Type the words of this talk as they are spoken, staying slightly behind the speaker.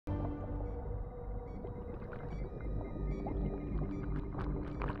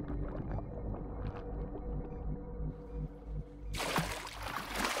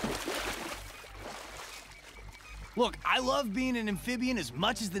Look, I love being an amphibian as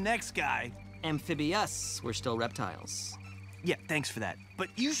much as the next guy. Amphibious, we're still reptiles. Yeah, thanks for that. But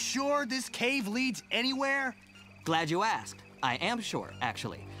you sure this cave leads anywhere? Glad you asked. I am sure,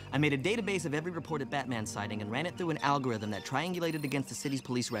 actually. I made a database of every reported Batman sighting and ran it through an algorithm that triangulated against the city's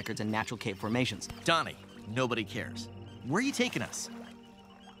police records and natural cave formations. Donnie, nobody cares. Where are you taking us?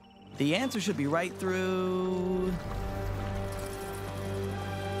 The answer should be right through...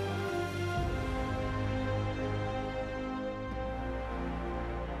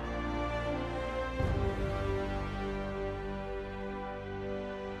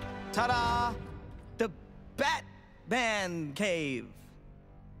 Ta-da! The Batman Cave!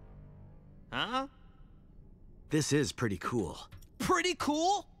 Huh? This is pretty cool. Pretty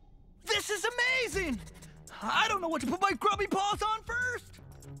cool? This is amazing! I don't know what to put my grubby paws on first!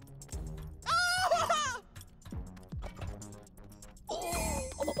 Ah!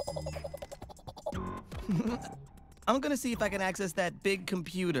 I'm gonna see if I can access that big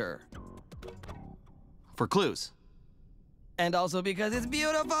computer. For clues. And also because it's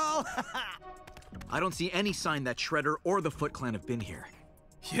beautiful! I don't see any sign that Shredder or the Foot Clan have been here.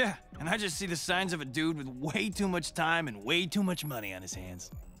 Yeah, and I just see the signs of a dude with way too much time and way too much money on his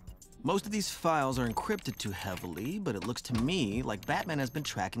hands. Most of these files are encrypted too heavily, but it looks to me like Batman has been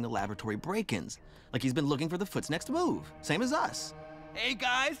tracking the laboratory break-ins. Like he's been looking for the Foot's next move. Same as us. Hey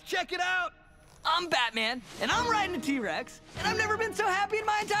guys, check it out! I'm Batman, and I'm riding a T-Rex, and I've never been so happy in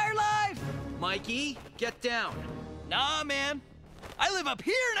my entire life! Mikey, get down. Nah, man. I live up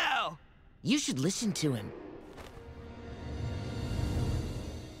here now! You should listen to him.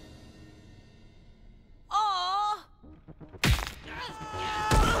 Aww!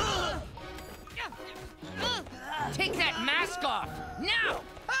 Take that mask off, now!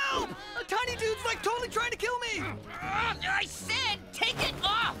 Help! A tiny dude's like totally trying to kill me! I said take it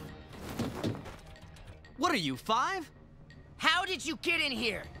off! What are you, 5? How did you get in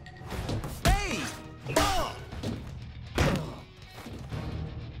here? Hey! Oh!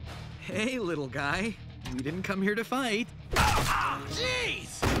 Hey, little guy. We didn't come here to fight.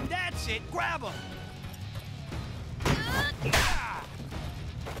 Jeez! That's it, grab him!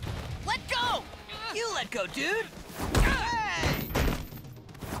 Let go! You let go, dude! Hey!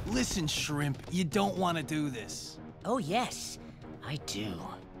 Listen, Shrimp, you don't want to do this. Oh, yes, I do.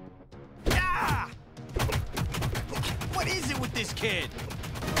 Ah! What is it with this kid?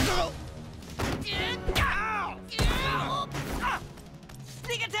 Ow!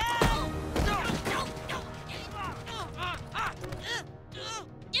 Sneak attack!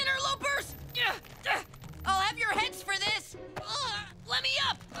 Interlopers! I'll have your heads for this! Let me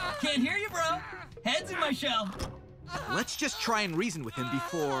up! Can't hear you, bro. Head's in my shell. Let's just try and reason with him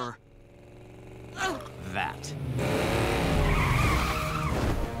before... that.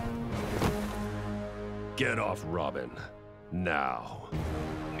 Get off Robin. Now.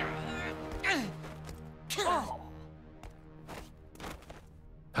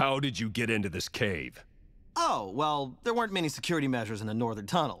 How did you get into this cave? Oh, well, there weren't many security measures in the northern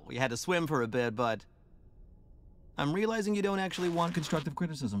tunnel. We had to swim for a bit, but... I'm realizing you don't actually want constructive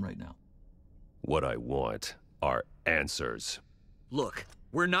criticism right now. What I want are answers. Look,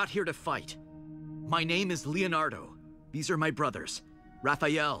 we're not here to fight. My name is Leonardo. These are my brothers,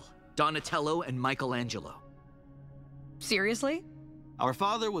 Raphael, Donatello, and Michelangelo. Seriously? Our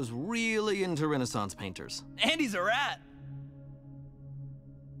father was really into Renaissance painters. Andy's a rat.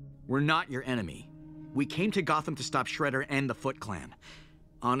 We're not your enemy. We came to Gotham to stop Shredder and the Foot Clan.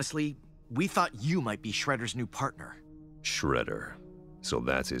 Honestly, we thought you might be Shredder's new partner. Shredder. So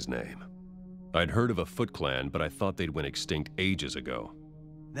that's his name. I'd heard of a Foot Clan, but I thought they'd went extinct ages ago.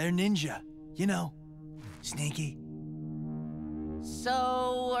 They're ninja. You know, sneaky.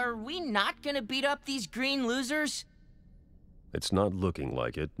 So, are we not gonna beat up these green losers? It's not looking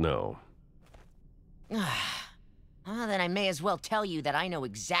like it, no. Then I may as well tell you that I know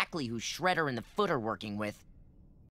exactly who Shredder and the Foot are working with.